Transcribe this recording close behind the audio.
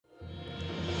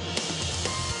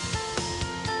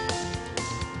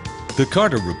The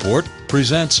Carter Report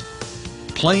presents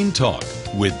Plain Talk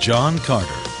with John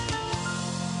Carter.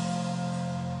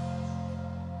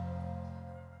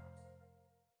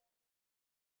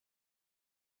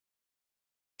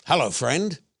 Hello,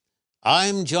 friend.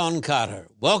 I'm John Carter.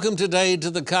 Welcome today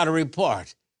to the Carter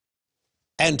Report.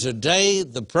 And today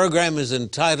the program is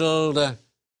entitled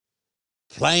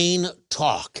Plain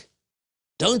Talk.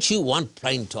 Don't you want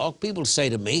plain talk? People say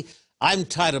to me, I'm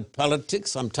tired of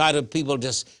politics. I'm tired of people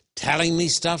just telling me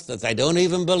stuff that they don't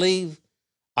even believe.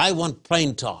 I want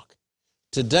plain talk.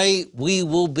 Today we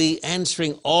will be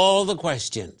answering all the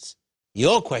questions.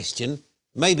 Your question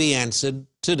may be answered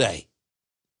today.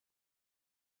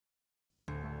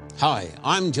 Hi,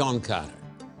 I'm John Carter.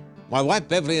 My wife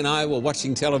Beverly and I were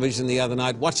watching television the other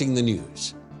night, watching the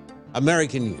news,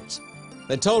 American news.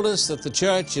 They told us that the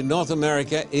church in North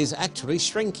America is actually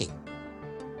shrinking.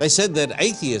 They said that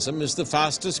atheism is the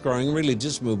fastest growing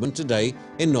religious movement today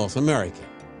in North America.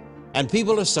 And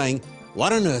people are saying,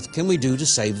 what on earth can we do to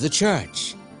save the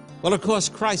church? Well, of course,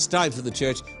 Christ died for the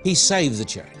church. He saved the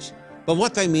church. But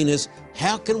what they mean is,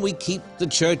 how can we keep the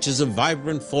church as a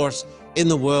vibrant force in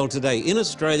the world today, in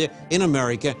Australia, in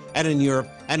America, and in Europe,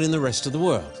 and in the rest of the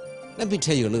world? Let me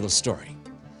tell you a little story.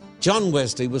 John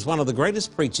Wesley was one of the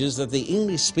greatest preachers that the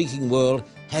English-speaking world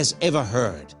has ever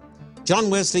heard.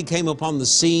 John Wesley came upon the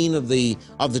scene of the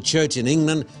church in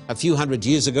England a few hundred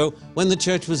years ago when the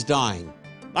church was dying.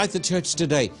 Like the church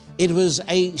today, it was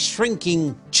a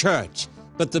shrinking church,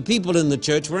 but the people in the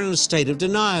church were in a state of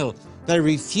denial. They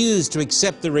refused to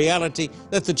accept the reality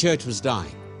that the church was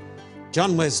dying.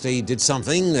 John Wesley did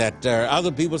something that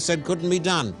other people said couldn't be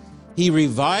done. He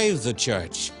revived the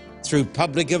church through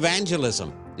public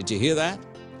evangelism. Did you hear that?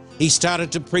 He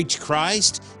started to preach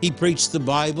Christ, he preached the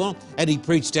Bible, and he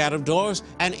preached out of doors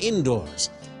and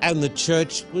indoors, and the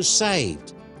church was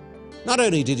saved. Not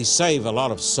only did he save a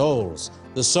lot of souls,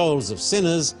 the souls of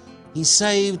sinners, he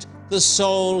saved the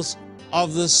souls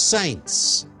of the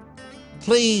saints.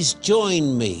 Please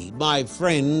join me, my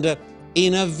friend,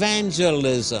 in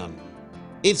evangelism.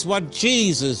 It's what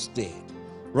Jesus did.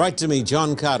 Write to me,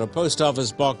 John Carter, Post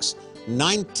Office Box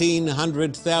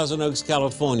 1900, Thousand Oaks,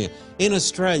 California. In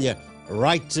Australia,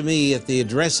 write to me at the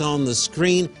address on the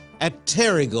screen at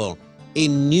Terrigal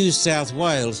in New South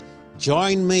Wales.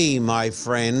 Join me, my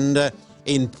friend,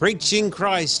 in preaching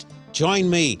Christ. Join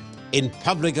me in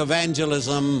public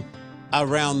evangelism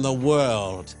around the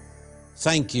world.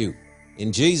 Thank you.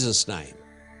 In Jesus' name.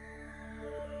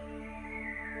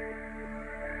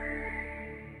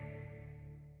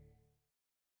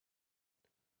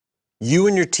 You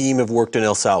and your team have worked in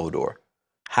El Salvador.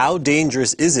 How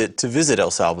dangerous is it to visit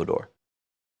El Salvador?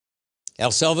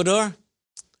 El Salvador,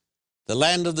 the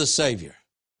land of the Savior.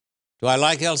 Do I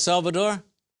like El Salvador?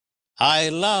 I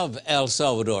love El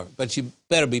Salvador, but you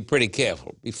better be pretty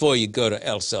careful before you go to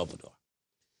El Salvador.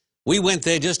 We went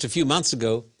there just a few months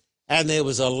ago, and there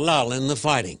was a lull in the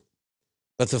fighting.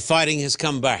 But the fighting has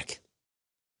come back.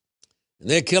 And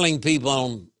they're killing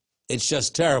people. It's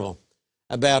just terrible.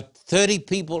 About 30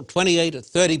 people, 28 or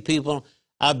 30 people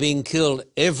are being killed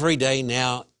every day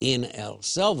now in El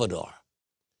Salvador.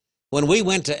 When we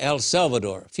went to El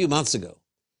Salvador a few months ago,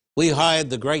 we hired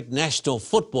the great National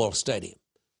Football Stadium.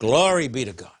 Glory be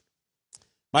to God.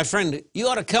 My friend, you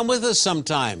ought to come with us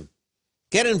sometime.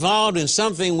 Get involved in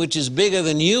something which is bigger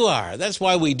than you are. That's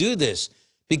why we do this.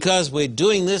 Because we're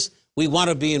doing this, we want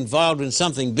to be involved in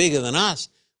something bigger than us.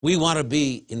 We want to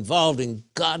be involved in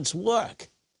God's work.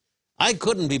 I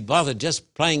couldn't be bothered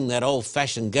just playing that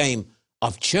old-fashioned game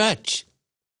of church.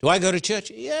 Do I go to church?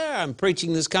 Yeah, I'm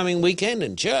preaching this coming weekend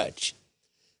in church.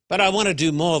 But I want to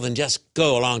do more than just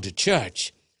go along to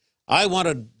church. I want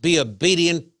to be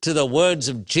obedient to the words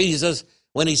of Jesus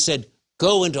when he said,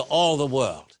 go into all the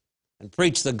world and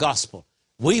preach the gospel.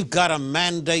 We've got a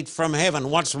mandate from heaven.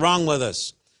 What's wrong with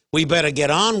us? We better get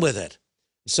on with it.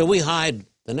 So we hired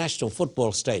the National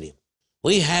Football Stadium.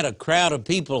 We had a crowd of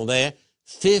people there,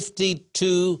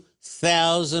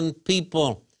 52,000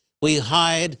 people. We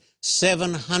hired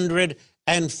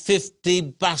 750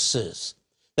 buses.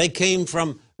 They came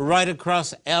from right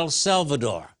across El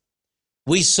Salvador.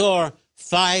 We saw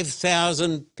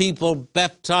 5,000 people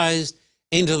baptized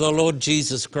into the Lord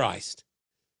Jesus Christ.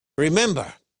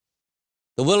 Remember,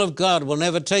 the will of God will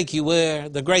never take you where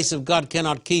the grace of God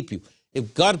cannot keep you.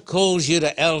 If God calls you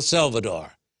to El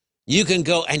Salvador, you can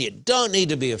go, and you don't need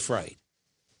to be afraid.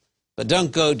 But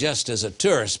don't go just as a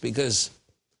tourist, because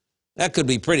that could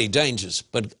be pretty dangerous.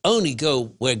 But only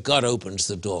go where God opens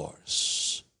the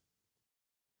doors.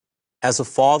 As a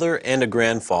father and a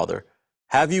grandfather,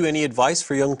 have you any advice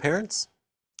for young parents?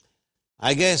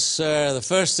 I guess the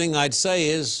first thing I'd say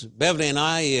is Beverly and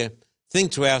I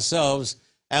think to ourselves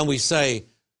and we say,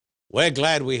 we're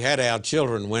glad we had our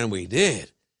children when we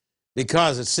did,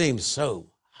 because it seems so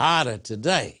harder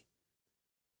today.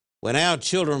 When our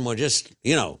children were just,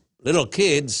 little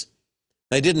kids,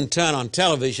 they didn't turn on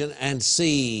television and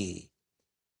see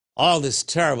all this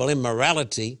terrible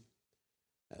immorality.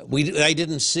 They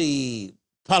didn't see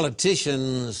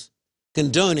politicians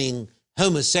condoning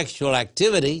homosexual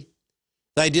activity.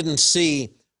 They didn't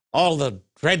see all the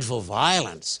dreadful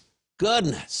violence.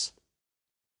 Goodness.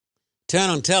 Turn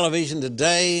on television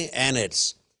today and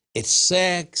it's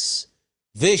sex,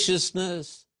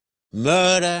 viciousness,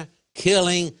 murder,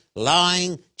 killing,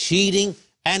 lying, cheating,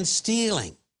 and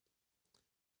stealing.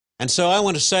 And so I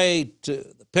want to say to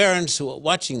the parents who are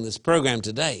watching this program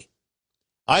today,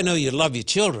 I know you love your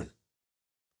children,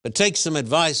 but take some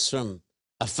advice from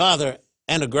a father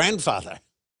and a grandfather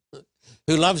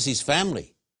who loves his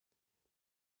family.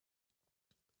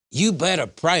 You better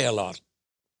pray a lot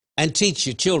and teach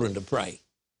your children to pray.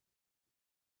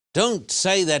 Don't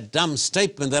say that dumb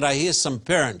statement that I hear some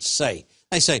parents say.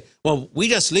 They say, well, we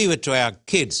just leave it to our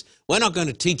kids. We're not going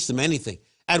to teach them anything.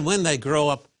 And when they grow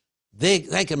up, they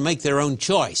can make their own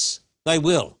choice. They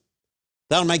will.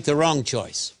 They'll make the wrong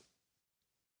choice.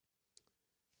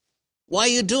 Why are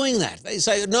you doing that? They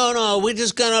say, no, we're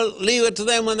just going to leave it to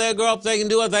them. When they grow up, they can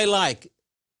do what they like.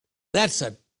 That's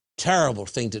a terrible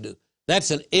thing to do.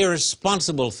 That's an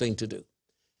irresponsible thing to do.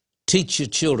 Teach your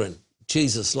children,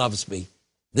 Jesus loves me.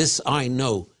 This I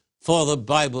know, for the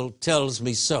Bible tells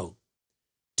me so.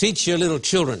 Teach your little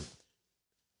children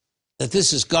that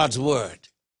this is God's word,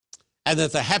 and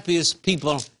that the happiest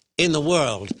people in the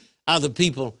world are the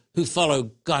people who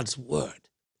follow God's word.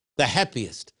 The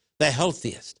happiest, the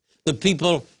healthiest, the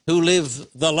people who live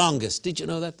the longest. Did you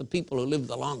know that? The people who live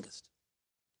the longest.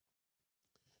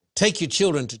 Take your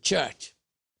children to church,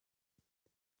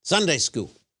 Sunday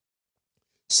school,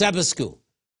 Sabbath school.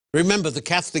 Remember, the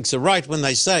Catholics are right when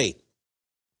they say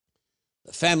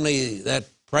the family that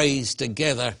prays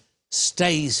together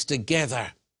stays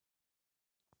together.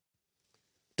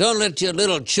 Don't let your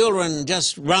little children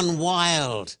just run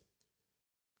wild.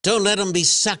 Don't let them be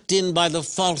sucked in by the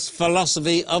false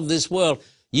philosophy of this world.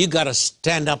 You got to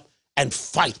stand up and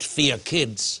fight for your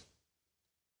kids.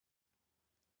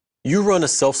 You run a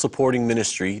self-supporting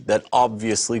ministry that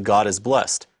obviously God has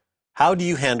blessed. How do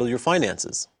you handle your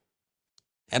finances?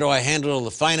 How do I handle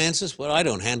the finances? Well, I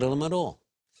don't handle them at all.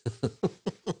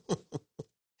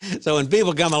 So when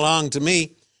people come along to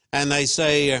me and they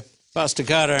say, Pastor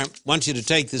Carter, I want you to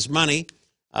take this money,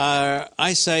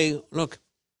 I say, look,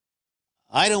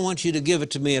 I don't want you to give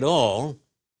it to me at all.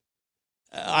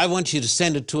 I want you to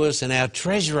send it to us and our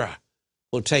treasurer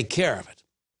will take care of it.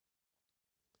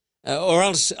 Or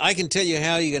else I can tell you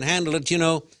how you can handle it.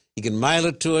 You can mail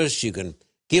it to us, you can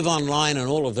give online and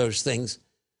all of those things.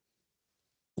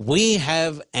 We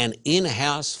have an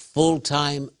in-house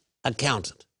full-time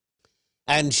accountant,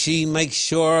 and she makes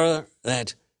sure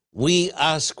that we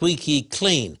are squeaky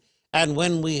clean. And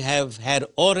when we have had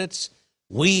audits,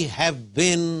 we have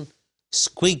been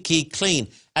squeaky clean.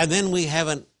 And then we have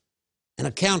an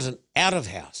accountant out of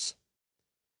house.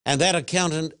 And that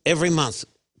accountant every month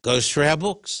goes through our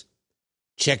books,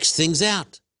 checks things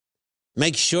out,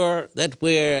 makes sure that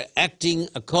we're acting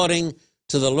according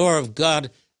to the law of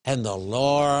God and the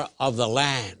law of the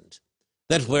land,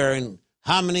 that we're in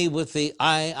harmony with the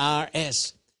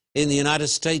IRS in the United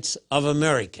States of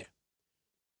America.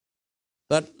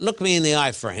 But look me in the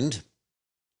eye, friend.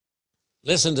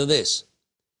 Listen to this.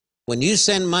 When you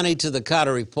send money to the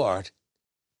Carter Report,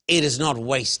 it is not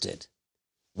wasted.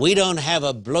 We don't have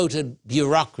a bloated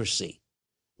bureaucracy.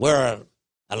 We're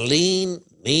a lean,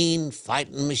 mean,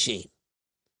 fighting machine.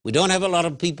 We don't have a lot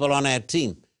of people on our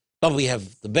team, but we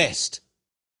have the best.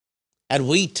 And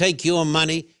we take your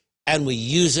money and we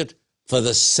use it for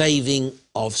the saving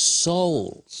of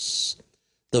souls.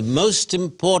 The most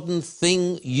important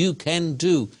thing you can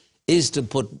do is to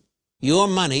put your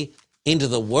money into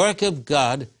the work of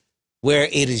God where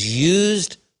it is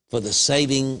used for the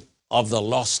saving of the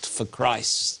lost for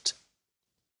Christ.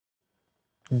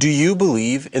 Do you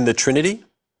believe in the Trinity?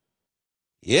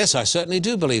 Yes, I certainly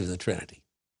do believe in the Trinity.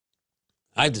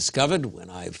 I've discovered when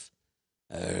I've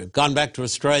gone back to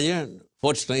Australia, and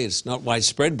fortunately it's not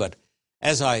widespread, but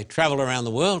as I travel around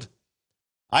the world,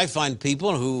 I find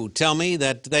people who tell me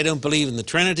that they don't believe in the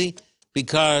Trinity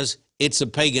because it's a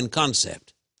pagan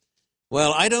concept.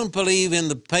 Well, I don't believe in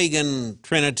the pagan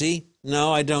Trinity.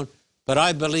 No, I don't. But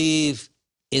I believe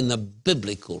in the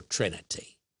biblical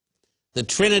Trinity. The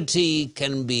Trinity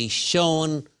can be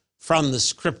shown from the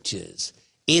Scriptures.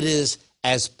 It is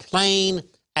as plain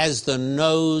as the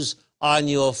nose on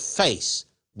your face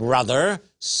brother,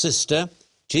 sister.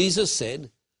 Jesus said,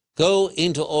 go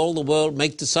into all the world,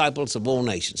 make disciples of all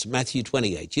nations. Matthew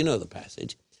 28, you know the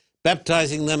passage.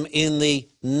 Baptizing them in the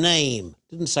name,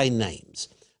 didn't say names,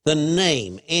 the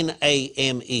name,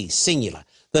 N-A-M-E, singular,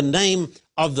 the name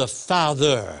of the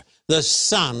Father, the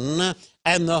Son,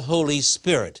 and the Holy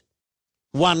Spirit.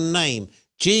 One name.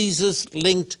 Jesus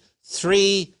linked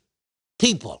three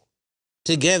people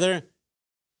together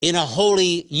in a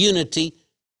holy unity,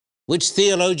 which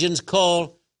theologians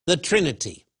call the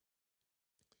Trinity.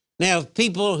 Now,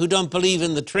 people who don't believe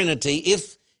in the Trinity,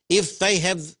 if they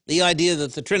have the idea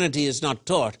that the Trinity is not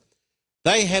taught,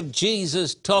 they have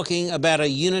Jesus talking about a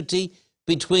unity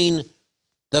between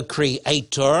the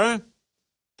Creator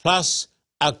plus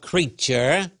a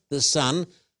creature, the Son,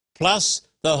 plus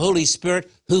the Holy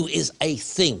Spirit, who is a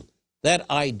thing. That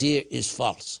idea is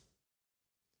false.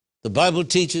 The Bible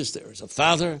teaches there is a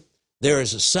Father, there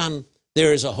is a Son,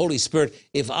 there is a Holy Spirit.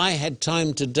 If I had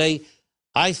time today,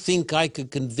 I think I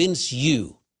could convince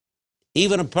you,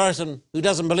 even a person who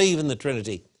doesn't believe in the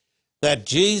Trinity, that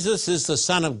Jesus is the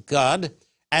Son of God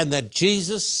and that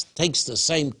Jesus takes the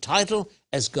same title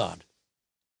as God.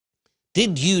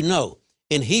 Did you know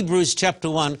in Hebrews chapter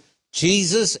 1,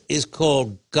 Jesus is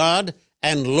called God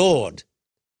and Lord?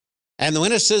 And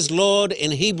when it says Lord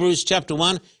in Hebrews chapter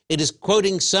 1, it is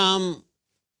quoting Psalm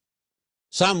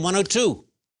 102,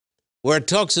 where it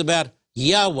talks about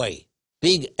Yahweh,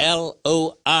 big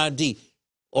L-O-R-D,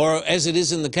 or as it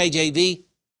is in the KJV,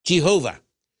 Jehovah.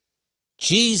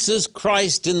 Jesus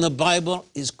Christ in the Bible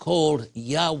is called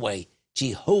Yahweh,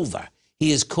 Jehovah.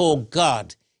 He is called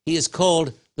God. He is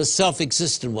called the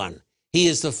self-existent one. He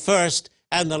is the first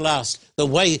and the last, the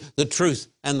way, the truth,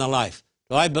 and the life.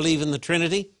 Do I believe in the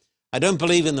Trinity? I don't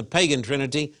believe in the pagan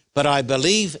Trinity, but I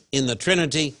believe in the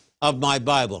Trinity of my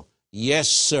Bible. Yes,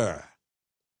 sir.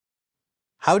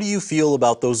 How do you feel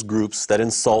about those groups that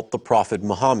insult the Prophet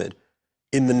Muhammad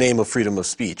in the name of freedom of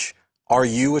speech? Are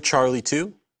you a Charlie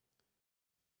too?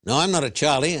 No, I'm not a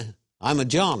Charlie. I'm a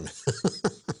John.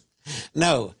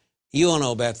 No, you all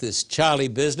know about this Charlie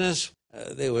business.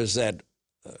 There was that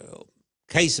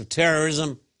case of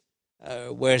terrorism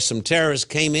where some terrorists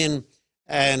came in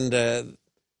and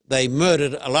they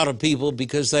murdered a lot of people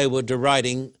because they were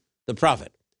deriding the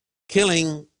Prophet.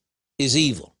 Killing is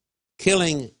evil.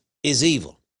 Killing is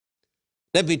evil.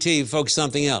 Let me tell you folks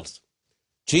something else.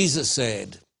 Jesus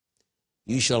said,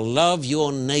 you shall love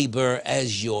your neighbor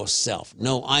as yourself.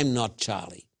 No, I'm not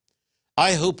Charlie.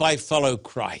 I hope I follow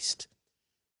Christ.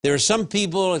 There are some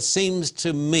people, it seems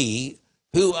to me,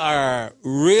 who are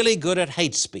really good at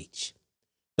hate speech.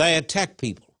 They attack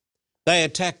people. They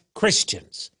attack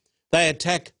Christians. They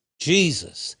attack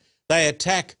Jesus. They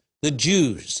attack the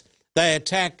Jews. They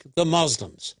attack the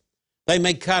Muslims. They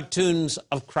make cartoons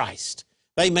of Christ.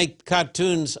 They make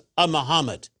cartoons of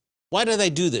Muhammad. Why do they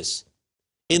do this?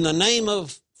 In the name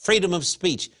of freedom of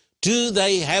speech. Do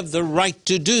they have the right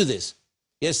to do this?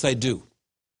 Yes, they do.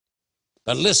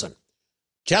 But listen,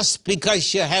 just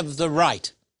because you have the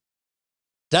right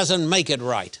doesn't make it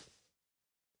right.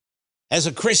 As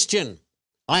a Christian,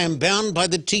 I am bound by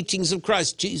the teachings of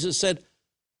Christ. Jesus said,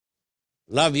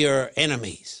 love your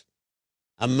enemies.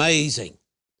 Amazing.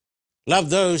 Love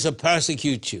those who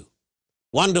persecute you.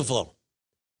 Wonderful.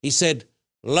 He said,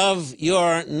 love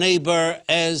your neighbor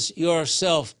as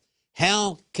yourself.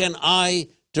 How can I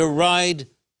deride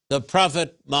the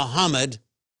Prophet Muhammad?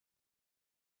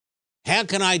 How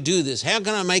can I do this? How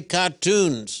can I make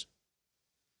cartoons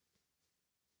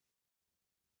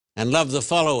and love the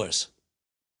followers?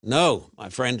 No, my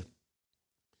friend.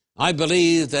 I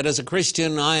believe that as a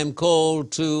Christian, I am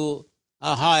called to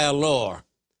a higher law.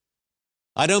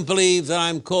 I don't believe that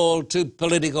I'm called to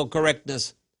political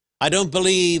correctness. I don't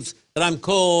believe that I'm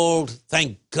called,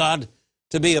 thank God,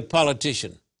 to be a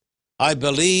politician. I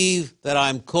believe that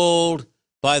I'm called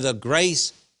by the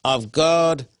grace of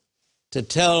God to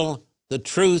tell the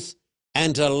truth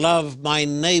and to love my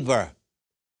neighbor.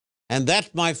 And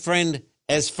that, my friend,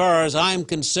 as far as I'm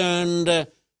concerned,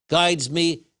 guides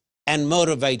me and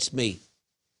motivates me.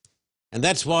 And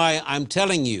that's why I'm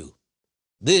telling you,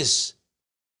 this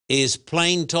is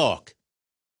plain talk.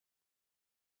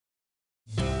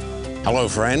 Hello,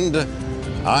 friend.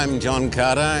 I'm John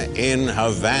Carter in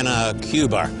Havana,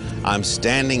 Cuba. I'm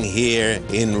standing here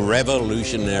in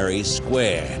Revolutionary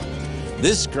Square.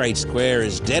 This great square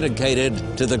is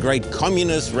dedicated to the great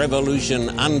communist revolution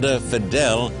under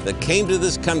Fidel that came to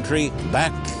this country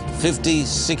back 50,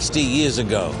 60 years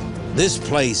ago. This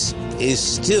place is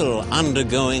still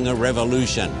undergoing a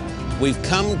revolution. We've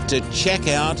come to check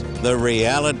out the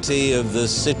reality of the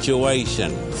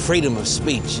situation. Freedom of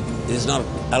speech is not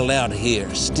allowed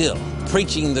here still.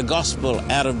 preaching the gospel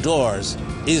out of doors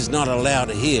is not allowed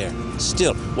here.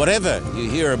 Still, whatever you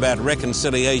hear about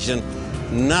reconciliation,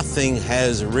 nothing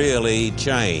has really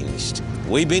changed.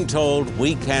 We've been told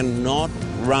we cannot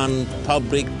run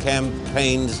public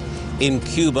campaigns in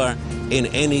Cuba in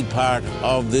any part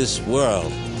of this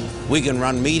world. We can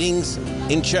run meetings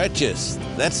in churches.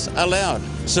 That's allowed.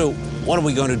 So what are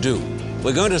we going to do?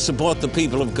 We're going to support the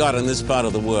people of God in this part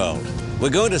of the world. We're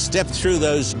going to step through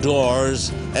those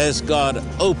doors as God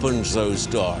opens those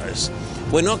doors.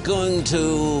 We're not going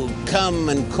to come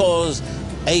and cause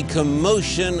a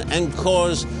commotion and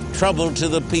cause trouble to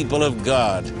the people of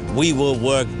God. We will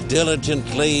work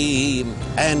diligently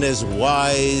and as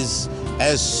wise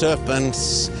as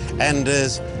serpents and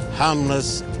as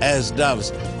harmless as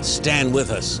doves. Stand with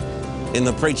us in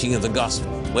the preaching of the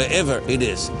gospel, wherever it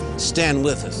is. Stand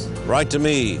with us. Write to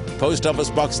me, Post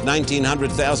Office Box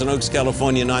 1900, Thousand Oaks,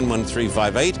 California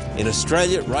 91358. In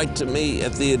Australia, write to me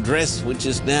at the address which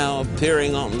is now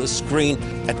appearing on the screen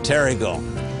at Terrigal.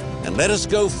 And let us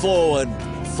go forward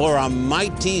for a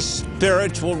mighty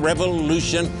spiritual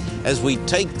revolution as we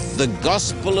take the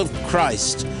gospel of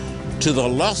Christ to the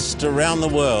lost around the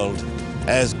world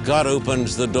as God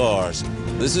opens the doors.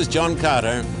 This is John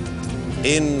Carter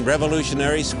in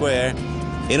Revolutionary Square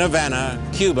in Havana,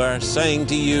 Cuba, saying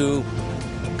to you,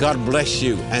 God bless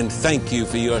you and thank you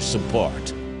for your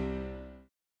support.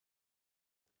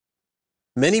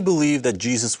 Many believe that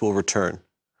Jesus will return.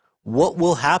 What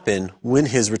will happen when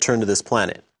his return to this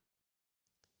planet?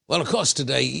 Well, of course,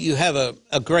 today you have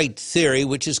a great theory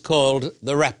which is called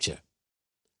the rapture,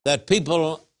 that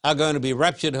people are going to be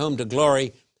raptured home to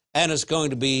glory, and it's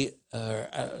going to be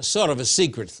sort of a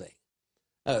secret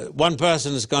thing. One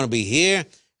person is going to be here,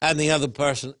 and the other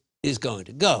person is going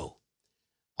to go.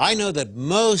 I know that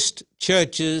most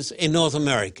churches in North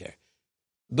America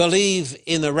believe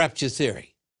in the rapture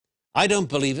theory. I don't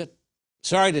believe it.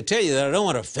 Sorry to tell you that. I don't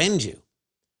want to offend you.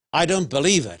 I don't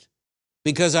believe it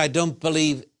because I don't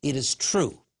believe it is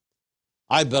true.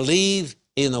 I believe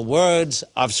in the words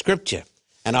of Scripture,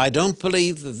 and I don't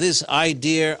believe that this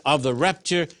idea of the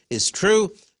rapture is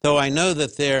true, though I know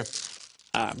that there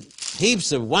are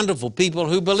heaps of wonderful people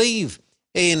who believe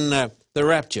in the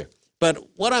rapture. But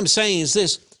what I'm saying is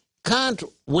this: can't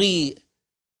we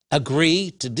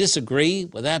agree to disagree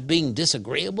without being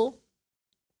disagreeable?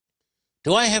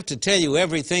 Do I have to tell you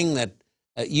everything that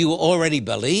you already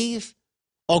believe?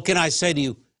 Or can I say to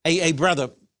you, hey, brother,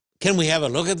 can we have a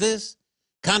look at this?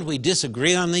 Can't we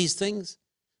disagree on these things?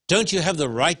 Don't you have the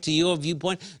right to your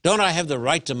viewpoint? Don't I have the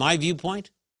right to my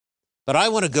viewpoint? But I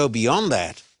want to go beyond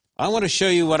that. I want to show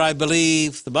you what I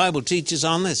believe the Bible teaches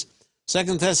on this. 2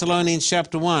 Thessalonians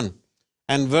chapter 1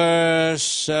 and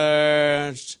verse,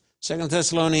 2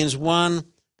 Thessalonians 1,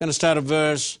 going to start at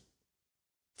verse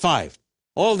 5.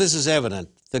 All this is evident,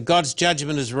 that God's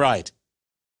judgment is right.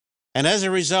 And as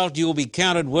a result, you will be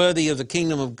counted worthy of the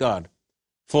kingdom of God,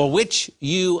 for which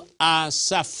you are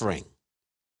suffering.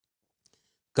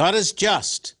 God is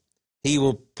just. He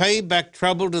will pay back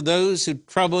trouble to those who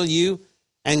trouble you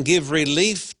and give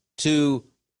relief to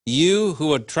you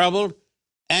who are troubled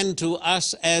and to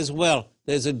us as well.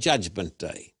 There's a judgment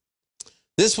day.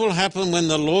 This will happen when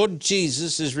the Lord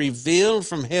Jesus is revealed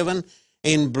from heaven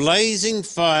in blazing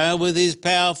fire with his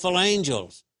powerful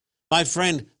angels. My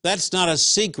friend, that's not a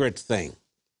secret thing.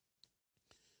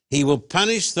 He will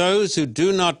punish those who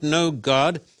do not know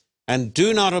God and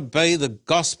do not obey the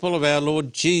gospel of our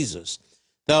Lord Jesus.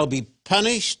 They'll be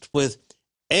punished with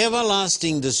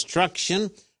everlasting destruction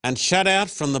and shut out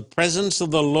from the presence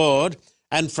of the Lord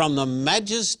and from the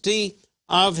majesty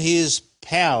of his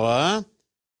power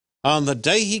on the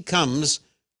day he comes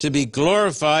to be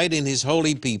glorified in his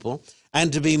holy people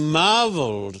and to be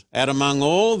marveled at among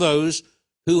all those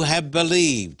who have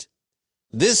believed.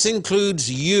 This includes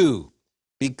you,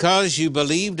 because you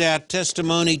believed our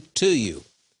testimony to you.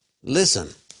 Listen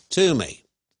to me.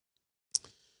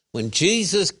 When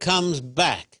Jesus comes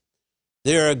back,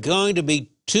 there are going to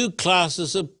be two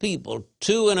classes of people,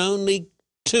 two and only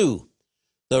two,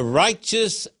 the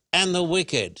righteous and the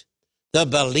wicked, the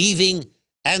believing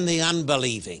and the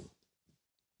unbelieving.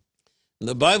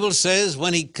 The Bible says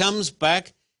when he comes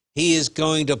back, he is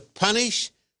going to punish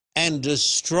and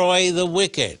destroy the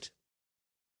wicked.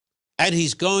 And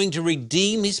he's going to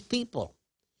redeem his people.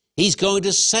 He's going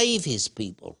to save his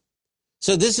people.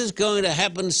 So this is going to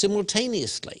happen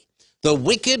simultaneously. The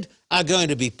wicked are going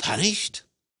to be punished.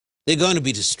 They're going to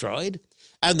be destroyed.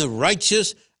 And the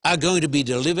righteous are going to be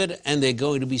delivered and they're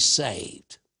going to be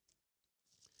saved.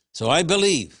 So I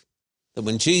believe that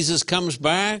when Jesus comes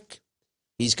back,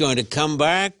 he's going to come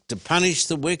back to punish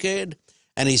the wicked,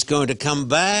 and he's going to come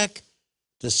back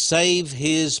to save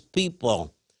his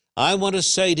people. I want to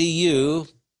say to you,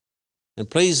 and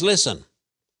please listen,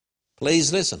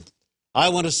 I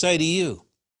want to say to you,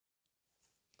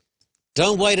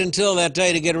 don't wait until that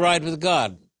day to get right with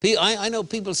God. I know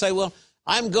people say, well,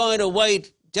 I'm going to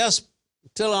wait just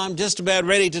till I'm just about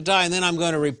ready to die, and then I'm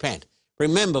going to repent.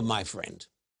 Remember, my friend,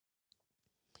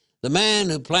 the man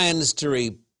who plans to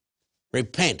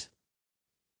repent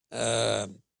at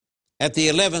the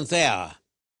 11th hour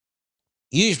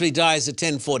usually dies at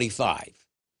 10:45.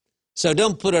 So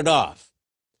don't put it off.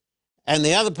 And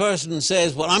the other person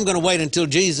says, well, I'm going to wait until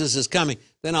Jesus is coming,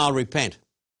 then I'll repent.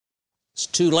 It's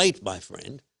too late, my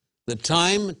friend. The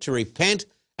time to repent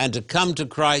and to come to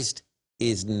Christ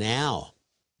is now.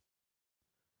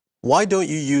 Why don't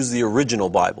you use the original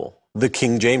Bible, the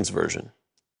King James Version?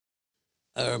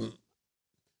 I'm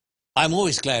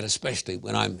always glad, especially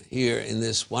when I'm here in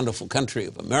this wonderful country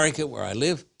of America where I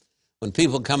live, when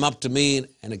people come up to me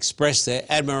and express their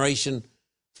admiration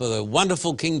for the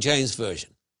wonderful King James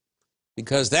Version,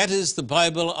 because that is the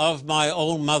Bible of my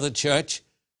old mother church,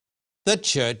 the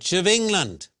Church of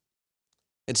England.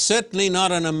 It's certainly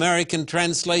not an American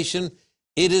translation.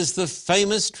 It is the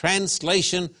famous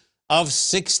translation of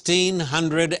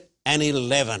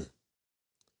 1611.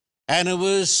 And it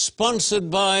was sponsored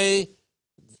by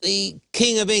the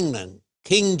King of England,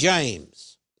 King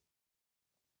James.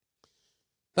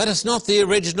 But it's not the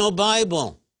original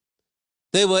Bible.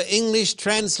 There were English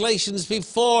translations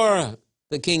before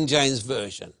the King James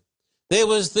Version. There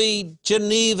was the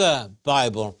Geneva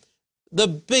Bible, the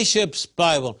Bishop's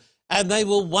Bible, and they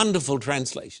were wonderful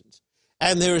translations.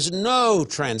 And there is no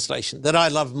translation that I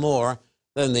love more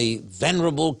than the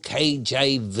venerable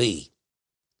KJV.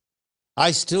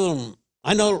 I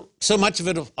know so much of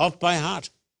it off by heart.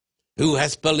 Who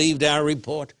hath believed our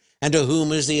report? And to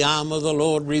whom is the arm of the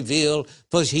Lord revealed?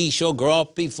 For he shall grow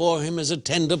up before him as a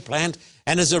tender plant,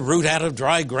 and as a root out of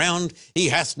dry ground. He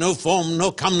hath no form,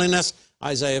 no comeliness.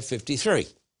 Isaiah 53.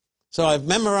 So I've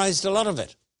memorized a lot of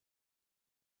it.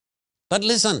 But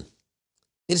listen,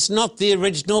 it's not the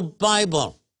original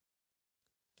Bible.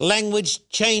 Language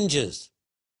changes.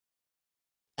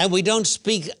 And we don't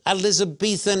speak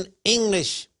Elizabethan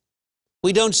English.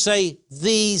 We don't say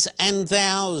these and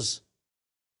thous.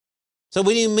 So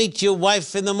when you meet your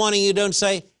wife in the morning, you don't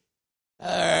say,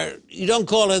 you don't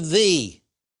call her thee,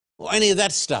 or any of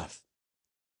that stuff,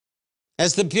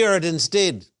 as the Puritans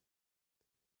did.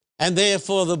 And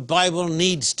therefore the Bible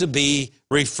needs to be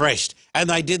refreshed.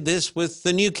 And I did this with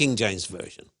the New King James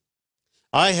Version.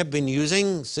 I have been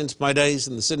using, since my days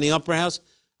in the Sydney Opera House,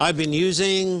 I've been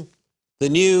using the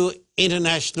New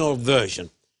International Version.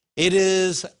 It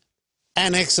is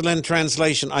an excellent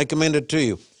translation. I commend it to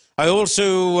you. I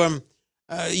also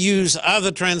use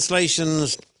other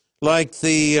translations like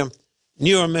the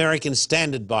New American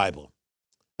Standard Bible.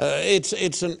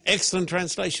 It's an excellent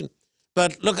translation.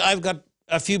 But look, I've got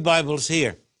a few Bibles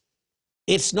here.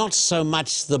 It's not so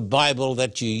much the Bible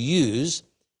that you use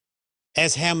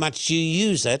as how much you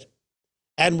use it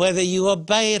and whether you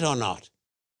obey it or not.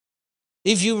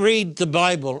 If you read the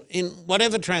Bible in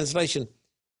whatever translation,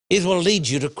 it will lead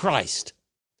you to Christ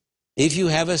if you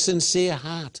have a sincere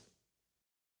heart.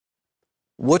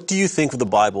 What do you think of the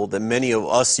Bible that many of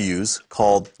us use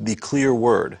called the Clear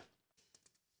Word?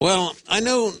 Well, I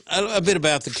know a bit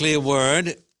about the Clear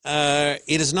Word. It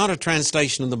is not a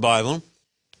translation of the Bible.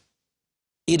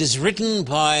 It is written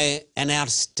by an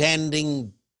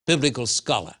outstanding biblical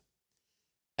scholar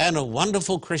and a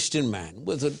wonderful Christian man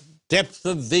with a depth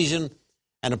of vision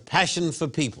and a passion for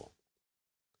people.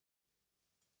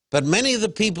 But many of the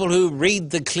people who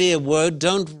read the Clear Word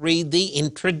don't read the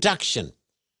introduction,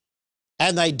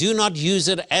 and they do not use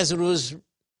it as it was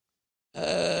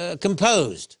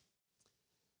composed.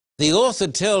 The author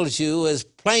tells you as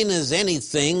plain as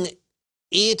anything,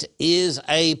 it is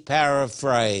a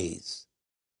paraphrase.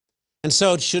 And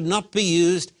so it should not be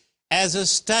used as a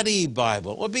study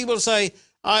Bible. Well, people say,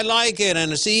 I like it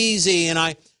and it's easy and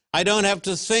I don't have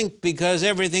to think because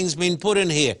everything's been put in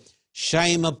here.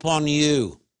 Shame upon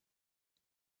you.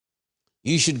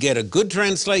 You should get a good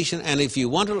translation, and if you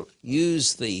want to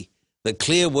use the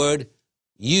Clear Word,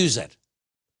 use it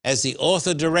as the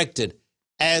author directed,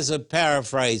 as a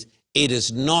paraphrase. It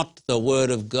is not the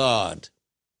Word of God.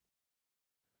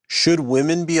 Should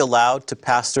women be allowed to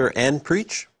pastor and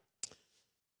preach?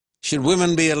 Should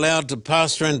women be allowed to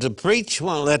pastor and to preach?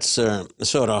 Well, that's a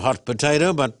sort of hot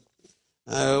potato, but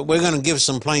we're going to give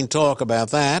some plain talk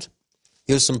about that,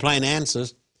 give some plain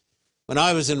answers. When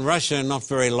I was in Russia not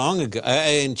very long ago,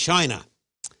 in China,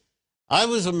 I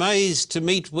was amazed to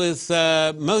meet with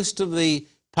most of the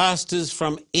pastors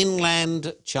from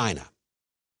inland China.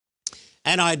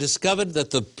 and I discovered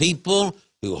that the people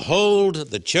who hold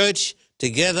the church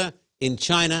together in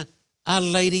China are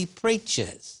lady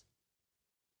preachers.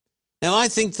 Now, I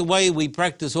think the way we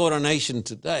practice ordination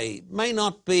today may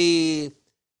not be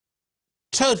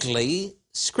totally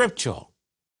scriptural.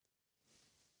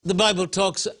 The Bible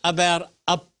talks about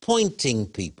appointing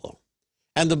people,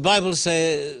 and the Bible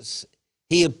says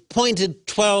he appointed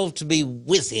 12 to be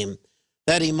with him,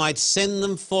 that he might send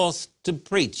them forth to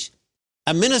preach.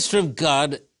 A minister of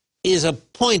God is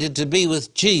appointed to be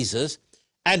with Jesus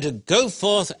and to go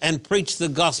forth and preach the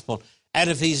gospel. And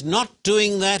if he's not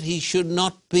doing that, he should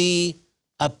not be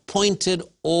appointed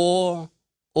or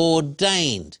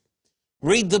ordained.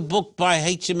 Read the book by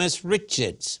H.M.S.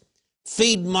 Richards,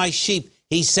 Feed My Sheep.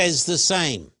 He says the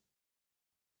same.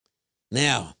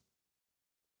 Now,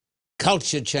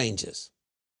 culture changes.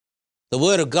 The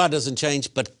Word of God doesn't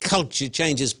change, but culture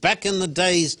changes. Back in the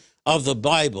days of the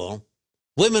Bible,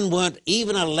 women weren't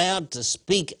even allowed to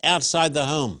speak outside the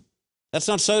home. That's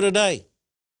not so today.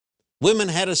 Women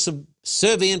had a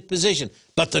subservient position,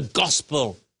 but the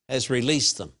gospel has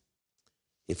released them.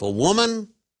 If a woman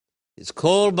is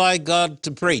called by God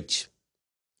to preach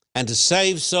and to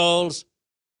save souls,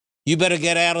 you better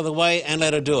get out of the way and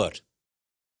let her do it.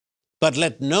 But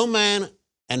let no man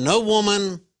and no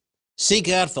woman seek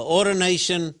out for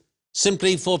ordination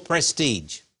simply for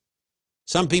prestige.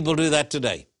 Some people do that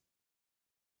today.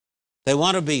 They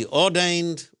want to be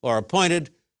ordained or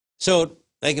appointed so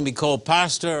they can be called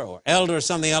pastor or elder or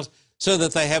something else, so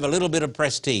that they have a little bit of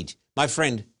prestige. My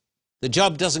friend, the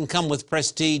job doesn't come with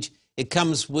prestige. It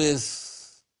comes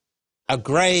with a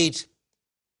great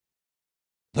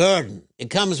burden.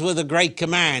 It comes with a great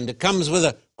command. It comes with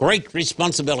a great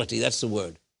responsibility. That's the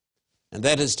word. And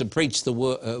that is to preach the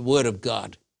word of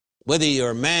God. Whether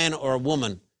you're a man or a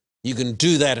woman, you can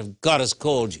do that if God has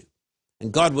called you.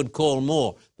 And God would call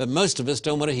more. But most of us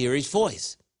don't want to hear his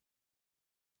voice.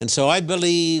 And so I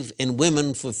believe in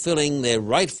women fulfilling their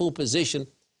rightful position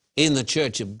in the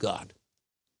church of God.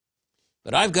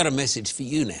 But I've got a message for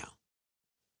you now.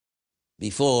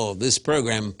 Before this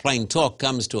program, Plain Talk,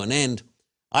 comes to an end,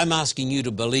 I'm asking you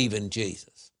to believe in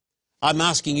Jesus. I'm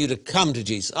asking you to come to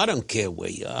Jesus. I don't care where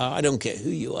you are. I don't care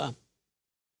who you are.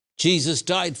 Jesus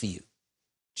died for you.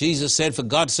 Jesus said, for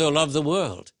God so loved the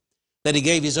world that he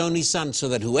gave his only Son, so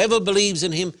that whoever believes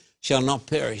in him shall not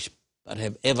perish, but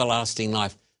have everlasting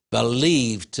life.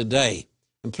 Believe today.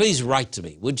 And please write to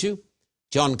me, would you?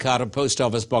 John Carter, Post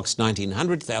Office Box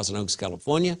 1900, Thousand Oaks,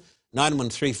 California,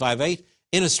 91358.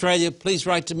 In Australia, please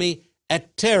write to me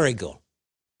at Terrigal.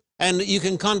 And you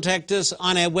can contact us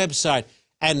on our website.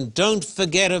 And don't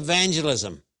forget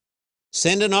evangelism.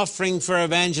 Send an offering for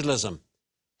evangelism.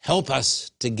 Help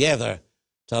us together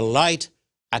to light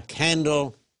a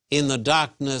candle in the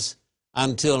darkness.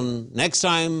 Until next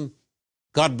time,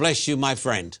 God bless you, my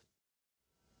friend.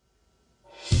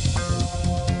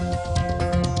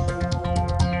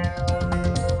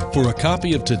 For a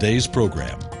copy of today's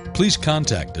program, please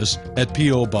contact us at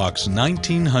P.O. Box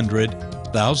 1900,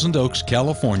 Thousand Oaks,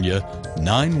 California,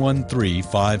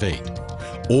 91358.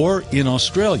 Or in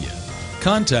Australia,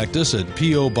 contact us at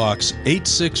P.O. Box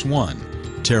 861,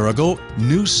 Terrigal,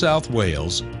 New South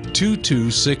Wales,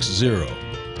 2260.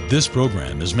 This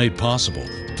program is made possible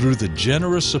through the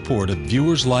generous support of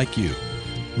viewers like you.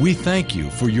 We thank you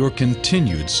for your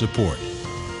continued support.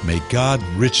 May God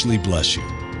richly bless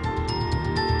you.